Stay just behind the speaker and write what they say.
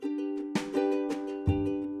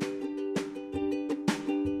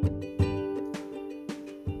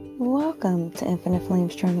Welcome to Infinite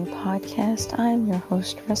Flames Journey Podcast. I'm your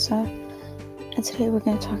host, Rissa, and today we're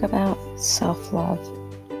going to talk about self-love,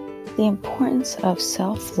 the importance of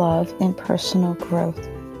self-love in personal growth.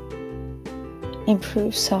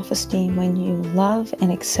 Improve self-esteem. When you love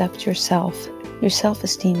and accept yourself, your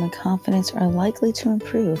self-esteem and confidence are likely to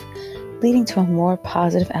improve, leading to a more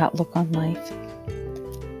positive outlook on life.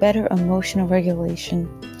 Better emotional regulation.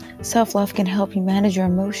 Self-love can help you manage your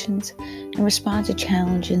emotions and respond to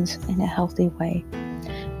challenges in a healthy way.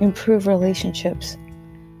 Improve relationships.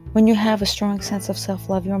 When you have a strong sense of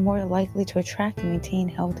self-love, you are more likely to attract and maintain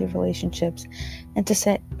healthy relationships and to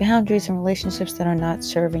set boundaries in relationships that are not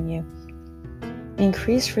serving you.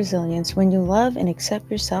 Increase resilience. When you love and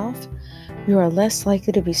accept yourself, you are less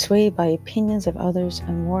likely to be swayed by opinions of others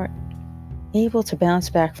and more able to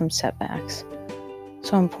bounce back from setbacks.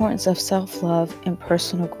 So, importance of self-love and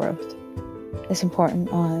personal growth is important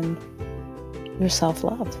on your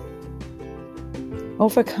self-love.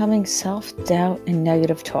 Overcoming self-doubt and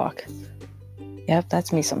negative talk. Yep,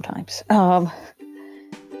 that's me sometimes.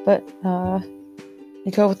 But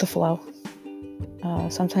you go with the flow.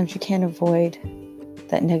 Sometimes you can't avoid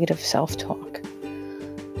that negative self-talk.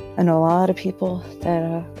 I know a lot of people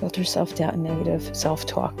that go through self-doubt and negative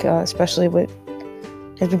self-talk, especially with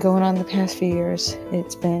has been going on the past few years.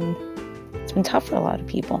 It's been tough for a lot of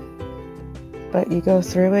people. But you go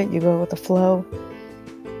through it, you go with the flow.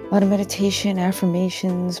 A lot of meditation,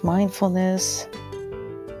 affirmations, mindfulness,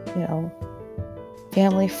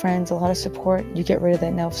 family, friends, a lot of support. You get rid of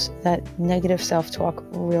that negative self-talk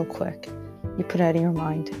real quick. You put it out of your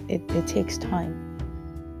mind. It takes time.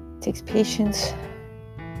 It takes patience.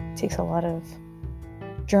 It takes a lot of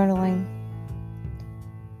journaling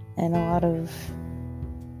and a lot of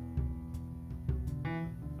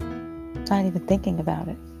not even thinking about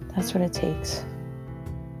it. That's what it takes.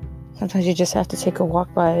 Sometimes you just have to take a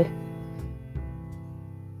walk by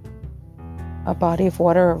a body of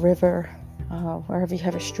water, a river, wherever you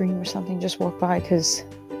have a stream or something, just walk by, because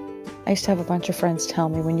I used to have a bunch of friends tell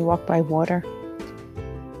me when you walk by water,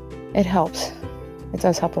 it helps. It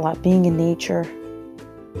does help a lot. Being in nature,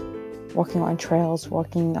 walking on trails,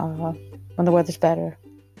 walking when the weather's better,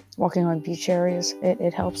 walking on beach areas,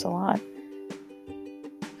 it helps a lot.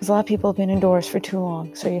 Because a lot of people have been indoors for too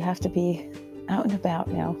long, so you have to be out and about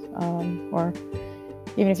now. Or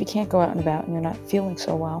even if you can't go out and about and you're not feeling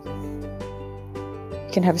so well, you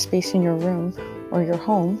can have a space in your room or your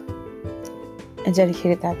home and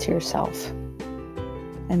dedicate that to yourself.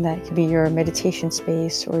 And that could be your meditation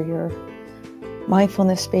space or your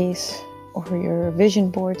mindfulness space or your vision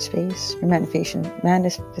board space, your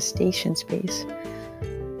manifestation space,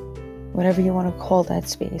 whatever you want to call that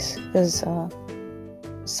space. Because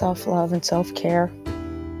self-love and self-care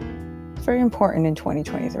is very important in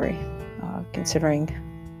 2023, considering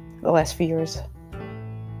the last few years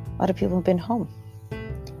a lot of people have been home.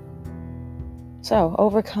 So,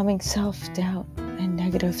 overcoming self-doubt and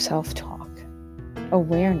negative self-talk.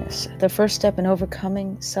 Awareness. The first step in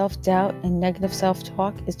overcoming self-doubt and negative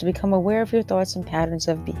self-talk is to become aware of your thoughts and patterns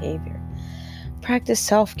of behavior. Practice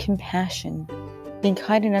self-compassion, being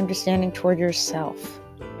kind and understanding toward yourself.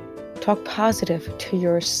 Talk positive to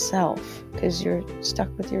yourself, because you're stuck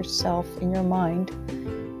with yourself in your mind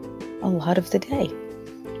a lot of the day.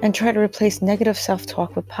 And try to replace negative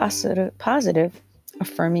self-talk with positive,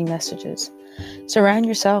 affirming messages. Surround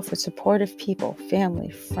yourself with supportive people, family,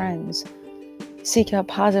 friends. Seek out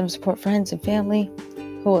positive support friends and family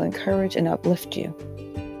who will encourage and uplift you.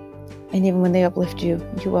 And even when they uplift you,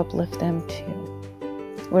 you uplift them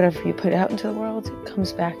too. Whatever you put out into the world, it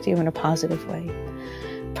comes back to you in a positive way.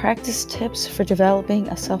 Practice tips for developing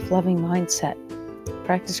a self-loving mindset.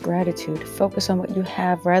 Practice gratitude. Focus on what you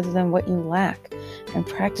have rather than what you lack. And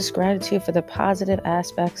practice gratitude for the positive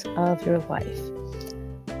aspects of your life.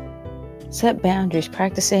 Set boundaries.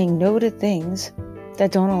 Practice saying no to things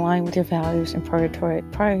that don't align with your values and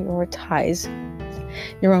prioritize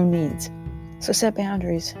your own needs. So set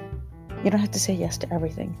boundaries. You don't have to say yes to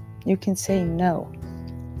everything. You can say no.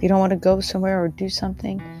 If you don't want to go somewhere or do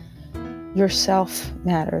something, yourself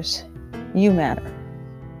matters. You matter.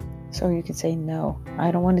 So you can say, no, I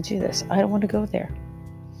don't want to do this. I don't want to go there.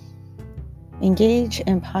 Engage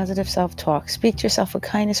in positive self-talk. Speak to yourself with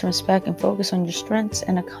kindness and respect and focus on your strengths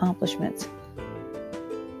and accomplishments.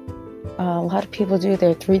 A lot of people do.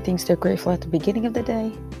 There are 3 things they're grateful at the beginning of the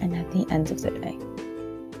day and at the end of the day.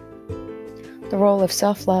 The role of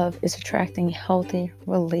self-love is attracting healthy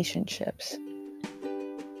relationships.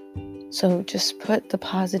 So just put the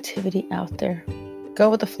positivity out there. Go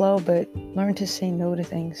with the flow, but learn to say no to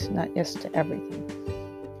things, not yes to everything.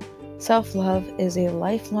 Self-love is a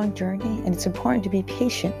lifelong journey, and it's important to be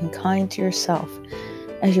patient and kind to yourself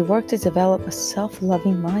as you work to develop a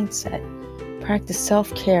self-loving mindset. Practice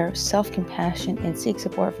self-care, self-compassion, and seek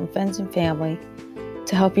support from friends and family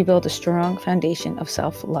to help you build a strong foundation of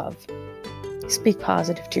self-love. Speak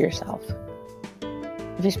positive to yourself.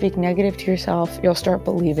 If you speak negative to yourself, you'll start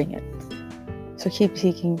believing it. So keep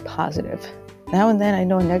speaking positive. Now and then, I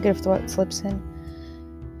know a negative thought slips in.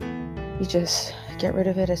 You just get rid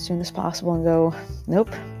of it as soon as possible and go,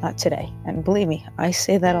 nope, not today. And believe me, I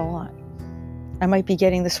say that a lot. I might be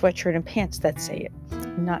getting the sweatshirt and pants that say it,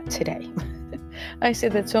 not today. I say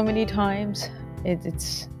that so many times, it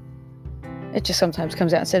just sometimes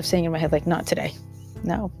comes out instead of saying in my head, like, not today.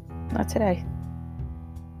 No, not today.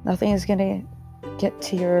 Nothing is going to get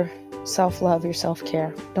to your self-love, your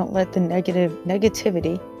self-care. Don't let the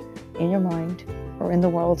negativity in your mind or in the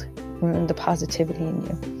world ruin the positivity in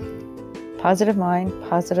you. Positive mind,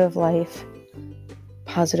 positive life,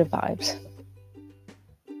 positive vibes.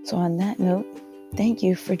 So on that note, thank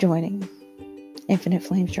you for joining Infinite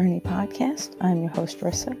Flames Journey podcast. I'm your host,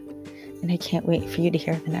 Rissa, and I can't wait for you to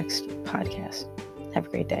hear the next podcast. Have a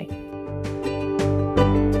great day.